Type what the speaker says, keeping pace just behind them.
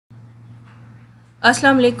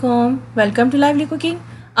अस्सलाम वालेकुम, welcome to lively cooking.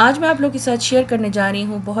 आज मैं आप लोगों के साथ शेयर करने जा रही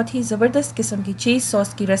हूँ बहुत ही ज़बरदस्त किस्म की चीज़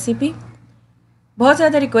सॉस की रेसिपी। बहुत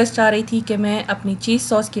ज़्यादा रिक्वेस्ट आ रही थी कि मैं अपनी चीज़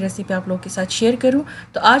सॉस की रेसिपी आप लोगों के साथ शेयर करूँ,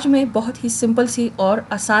 तो आज मैं बहुत ही सिंपल सी और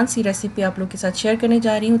आसान सी रेसिपी आप लोगों के साथ शेयर करने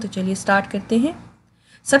जा रही हूँ। तो चलिए स्टार्ट करते हैं।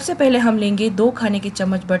 सबसे पहले हम लेंगे 2 खाने के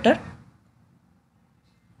चम्मच बटर।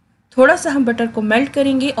 थोड़ा सा हम बटर को मेल्ट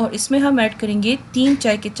करेंगे और इसमें हम ऐड करेंगे 3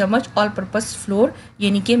 चाय के चम्मच ऑल पर्पस फ्लोर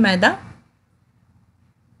यानी कि मैदा।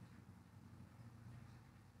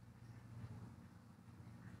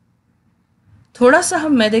 थोड़ा सा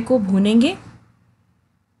हम मैदे को भूनेंगे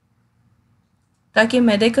ताकि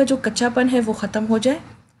मैदे का जो कच्चापन है वो ख़त्म हो जाए।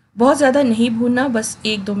 बहुत ज़्यादा नहीं भूनना, बस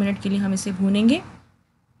 1-2 मिनट के लिए हम इसे भूनेंगे।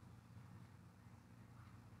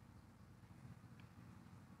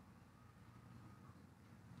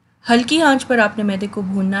 हल्की आंच पर आपने मैदे को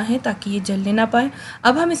भूनना है ताकि ये जलने ना पाए।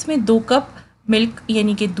 अब हम इसमें 2 कप मिल्क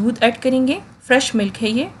यानी कि दूध ऐड करेंगे। फ्रेश मिल्क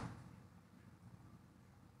है ये।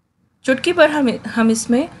 चुटकी पर हम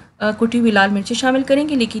इसमें कुटी हुई लाल मिर्ची शामिल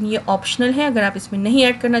करेंगे, लेकिन ये ऑप्शनल है। अगर आप इसमें नहीं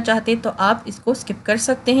ऐड करना चाहते तो आप इसको स्किप कर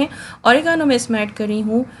सकते हैं। ऑरिगानो मैं इसमें ऐड कर रही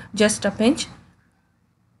हूँ जस्ट अ पिंच।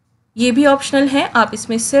 ये भी ऑप्शनल है, आप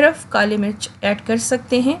इसमें सिर्फ काली मिर्च ऐड कर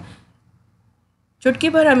सकते हैं। चुटकी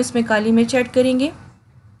भर हम इसमें काली मिर्च ऐड करेंगे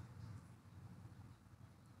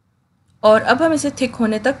और अब हम इसे थिक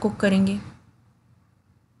होने तक कुक करेंगे।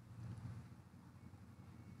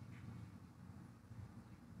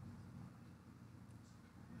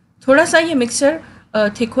 थोड़ा सा ये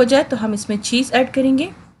मिक्सचर थिक हो जाए तो हम इसमें चीज़ ऐड करेंगे।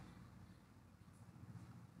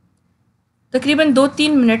 तकरीबन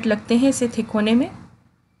 2-3 मिनट लगते हैं इसे थिक होने में।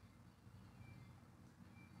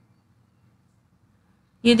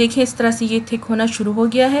 ये देखें, इस तरह से ये थिक होना शुरू हो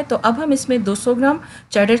गया है। तो अब हम इसमें 200 ग्राम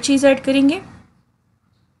चेडर चीज़ ऐड करेंगे।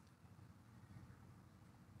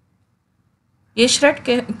 ये श्रेड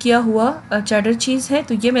किया हुआ चेडर चीज़ है,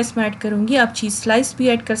 तो ये मैं इसमें ऐड करूँगी। आप चीज़ स्लाइस भी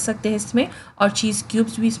ऐड कर सकते हैं इसमें और चीज़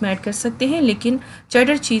क्यूब्स भी इसमें ऐड कर सकते हैं, लेकिन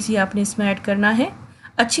चेडर चीज़ ही आपने इसमें ऐड करना है।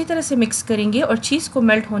 अच्छी तरह से मिक्स करेंगे और चीज़ को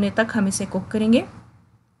मेल्ट होने तक हम इसे कुक करेंगे।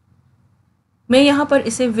 मैं यहाँ पर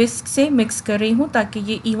इसे विस्क से मिक्स कर रही हूँ ताकि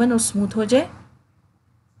ये इवन और स्मूथ हो जाए।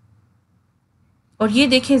 और ये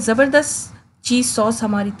देखें, ज़बरदस्त चीज़ सॉस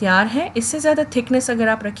हमारी तैयार है। इससे ज़्यादा थिकनेस अगर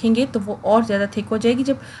आप रखेंगे तो वो और ज़्यादा थिक हो जाएगी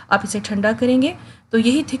जब आप इसे ठंडा करेंगे। तो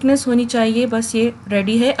यही थिकनेस होनी चाहिए, बस ये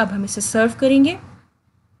रेडी है। अब हम इसे सर्व करेंगे।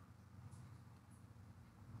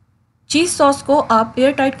 चीज़ सॉस को आप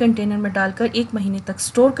एयर टाइट कंटेनर में डालकर 1 महीने तक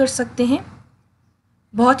स्टोर कर सकते हैं।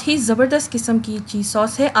 बहुत ही ज़बरदस्त किस्म की चीज़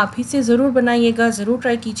सॉस है। आप इसे ज़रूर बनाइएगा, ज़रूर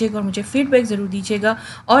ट्राई कीजिएगा और मुझे फ़ीडबैक ज़रूर दीजिएगा।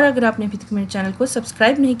 और अगर आपने अभी तक मेरे चैनल को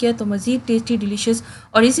सब्सक्राइब नहीं किया तो मज़ीद टेस्टी, डिलीशियस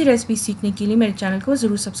और इजी रेसिपी सीखने के लिए मेरे चैनल को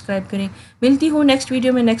ज़रूर सब्सक्राइब करें। मिलती हूँ नेक्स्ट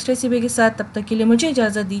वीडियो में नेक्स्ट रेसिपी के साथ। तब तक के लिए मुझे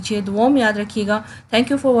इजाज़त दीजिए। दुआओं में याद रखिएगा।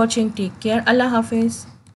 Thank you for watching. Take care. अल्लाह हाफिज़।